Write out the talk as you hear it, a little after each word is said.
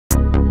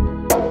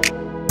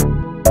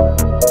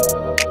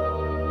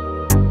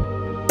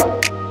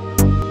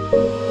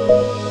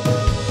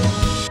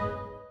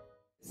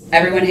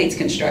everyone hates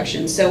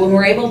construction. So when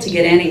we're able to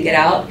get in and get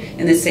out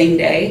in the same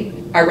day,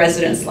 our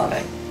residents love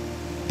it.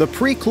 The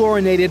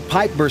pre-chlorinated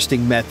pipe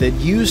bursting method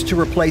used to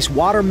replace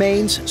water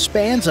mains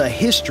spans a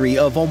history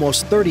of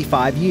almost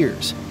 35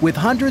 years. With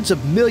hundreds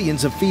of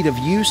millions of feet of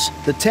use,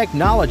 the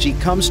technology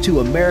comes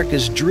to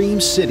America's dream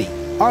city,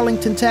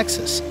 Arlington,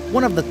 Texas,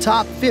 one of the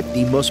top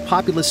 50 most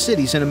populous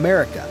cities in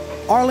America.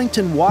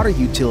 Arlington Water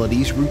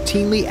Utilities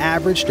routinely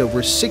averaged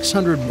over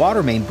 600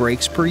 water main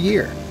breaks per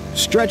year.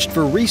 Stretched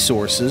for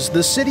resources,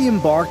 the city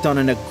embarked on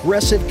an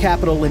aggressive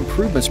capital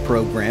improvements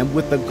program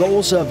with the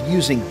goals of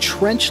using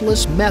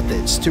trenchless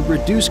methods to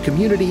reduce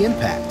community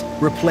impact,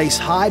 replace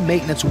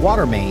high-maintenance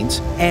water mains,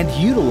 and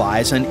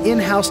utilize an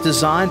in-house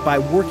design by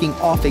working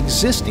off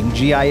existing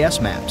GIS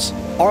maps.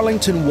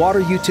 Arlington Water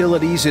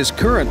Utilities is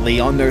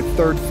currently on their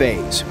third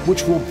phase,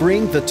 which will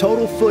bring the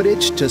total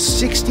footage to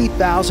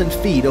 60,000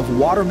 feet of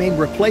water main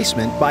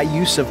replacement by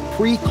use of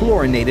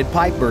pre-chlorinated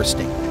pipe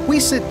bursting. We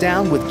sit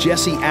down with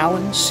Jesse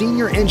Allen,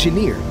 senior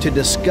engineer, to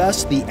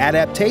discuss the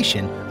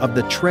adaptation of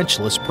the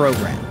trenchless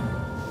program.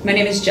 My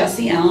name is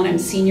Jesse Allen. I'm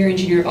senior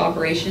engineer of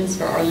operations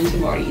for Arlington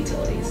Water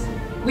Utilities.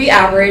 We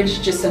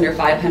average just under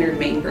 500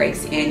 main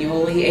breaks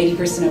annually.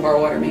 80% of our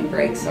water main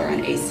breaks are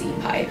on AC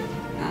pipe.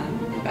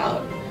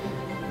 About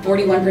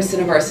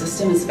 41% of our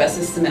system is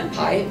asbestos cement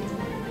pipe,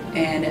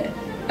 and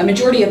a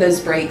majority of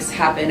those breaks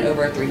happen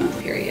over a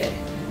 3-month period.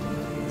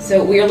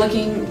 So we are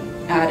looking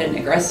at an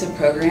aggressive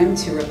program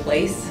to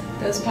replace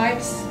those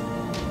pipes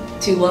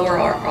to lower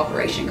our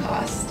operation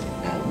cost.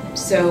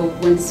 So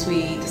once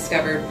we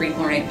discovered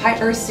pre-chlorinated pipe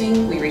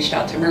bursting, we reached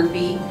out to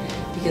Murphy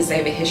because they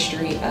have a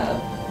history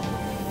of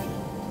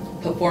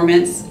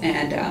performance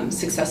and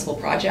successful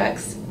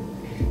projects.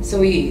 So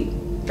we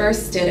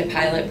first did a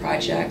pilot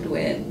project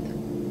with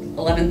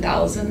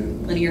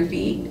 11,000 linear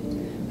feet.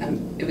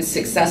 It was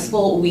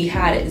successful. We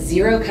had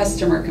 0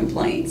 customer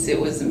complaints. It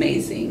was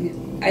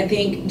amazing. I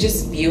think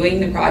just viewing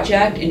the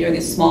project and doing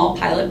a small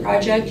pilot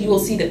project, you will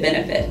see the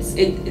benefits.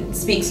 It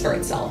speaks for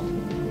itself.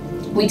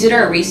 We did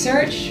our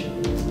research,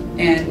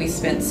 and we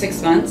spent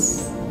 6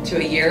 months to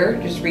a year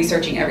just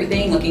researching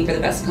everything, looking for the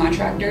best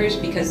contractors,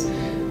 because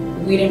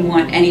we didn't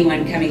want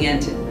anyone coming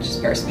in to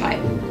just burst pipe.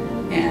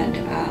 And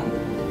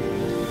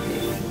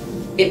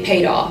it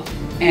paid off,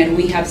 and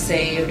we have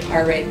saved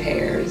our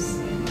ratepayers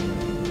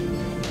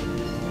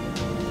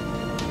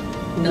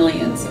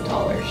millions of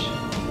dollars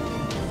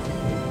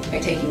by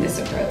taking this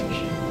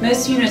approach.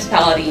 Most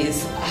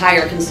municipalities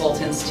hire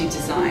consultants to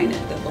design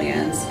the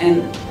plans,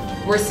 and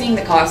we're seeing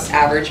the cost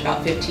average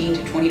about $15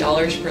 to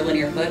 $20 per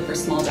linear foot for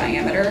small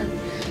diameter.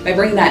 By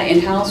bringing that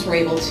in-house, we're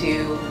able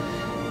to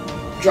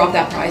drop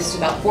that price to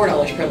about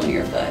 $4 per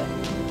linear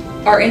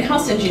foot. Our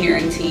in-house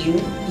engineering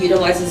team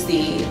utilizes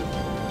the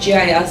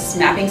GIS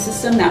mapping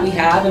system that we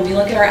have, and we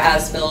look at our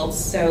as-builts.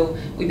 So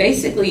we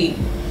basically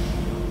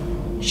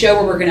show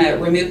where we're going to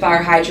remove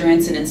fire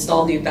hydrants and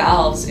install new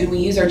valves, and we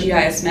use our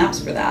GIS maps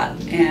for that.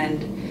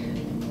 And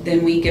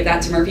then we give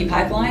that to Murphy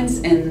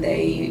Pipelines, and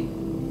they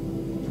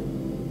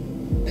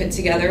put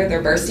together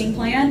their bursting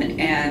plan,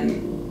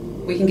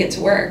 and we can get to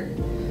work.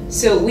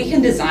 So we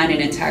can design an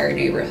entire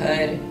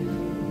neighborhood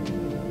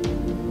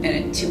in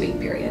a 2-week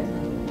period.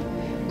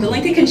 The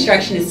length of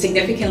construction is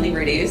significantly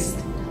reduced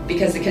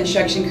because the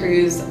construction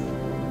crews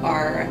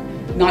are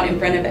not in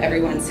front of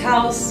everyone's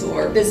house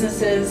or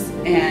businesses,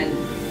 and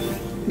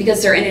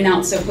because they're in and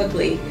out so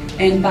quickly.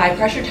 And by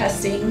pressure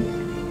testing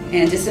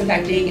and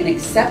disinfecting and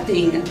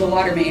accepting the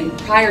water main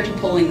prior to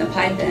pulling the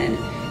pipe in,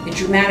 it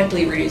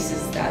dramatically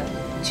reduces that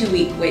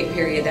 2-week wait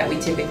period that we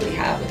typically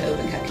have with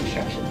open cut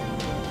construction.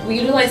 We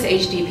utilize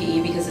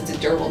HDPE because it's a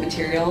durable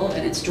material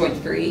and it's joint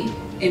free,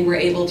 and we're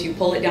able to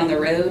pull it down the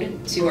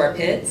road to our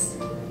pits.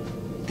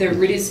 The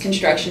reduced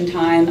construction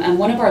time.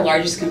 One of our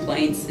largest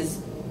complaints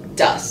is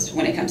dust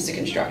when it comes to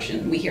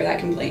construction. We hear that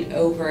complaint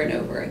over and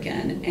over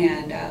again,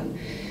 and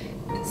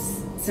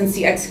since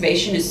the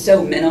excavation is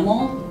so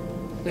minimal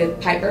with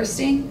pipe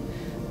bursting,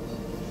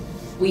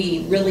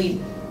 we really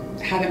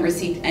haven't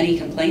received any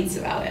complaints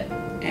about it.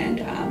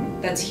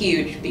 And that's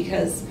huge,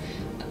 because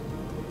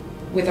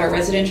with our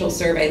residential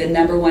survey, the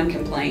 #1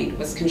 complaint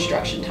was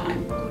construction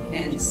time.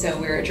 And so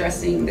we're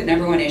addressing the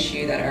 #1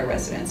 issue that our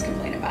residents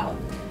complain about.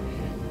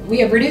 We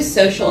have reduced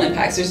social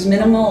impacts. There's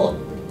minimal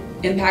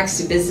impacts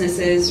to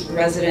businesses,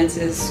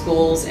 residences,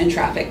 schools, and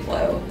traffic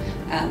flow.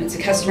 It's a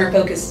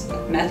customer-focused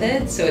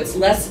method, so it's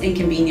less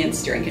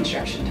inconvenience during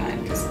construction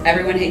time, because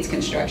everyone hates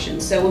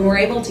construction. So when we're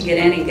able to get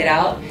in and get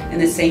out in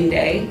the same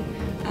day,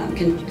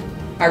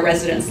 our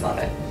residents love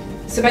it.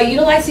 So by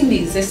utilizing the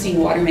existing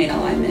water main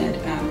alignment,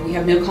 we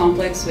have no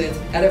conflicts with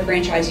other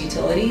franchise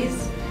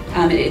utilities.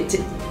 It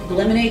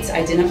eliminates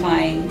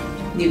identifying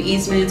new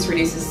easements,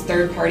 reduces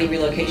third-party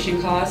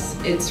relocation costs.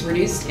 It's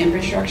reduced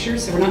infrastructure,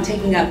 so we're not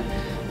taking up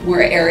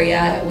more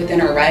area within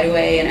our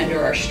right-of-way and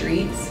under our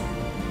streets.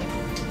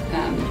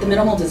 The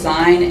minimal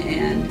design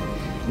and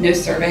no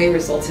survey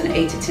results in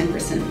 8 to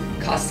 10%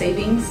 cost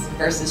savings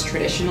versus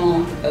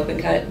traditional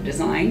open cut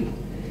design.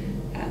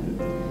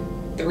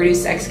 The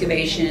reduced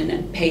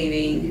excavation,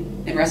 paving,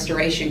 and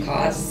restoration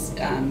costs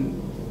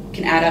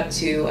can add up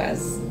to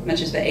as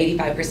much as the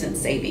 85%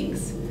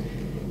 savings.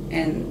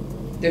 And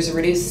there's a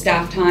reduced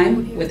staff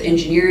time with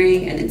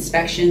engineering and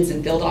inspections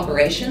and field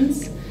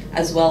operations,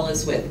 as well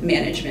as with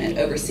management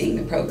overseeing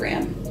the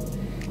program.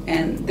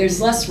 And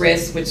there's less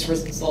risk, which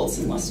results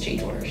in less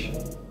change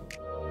orders.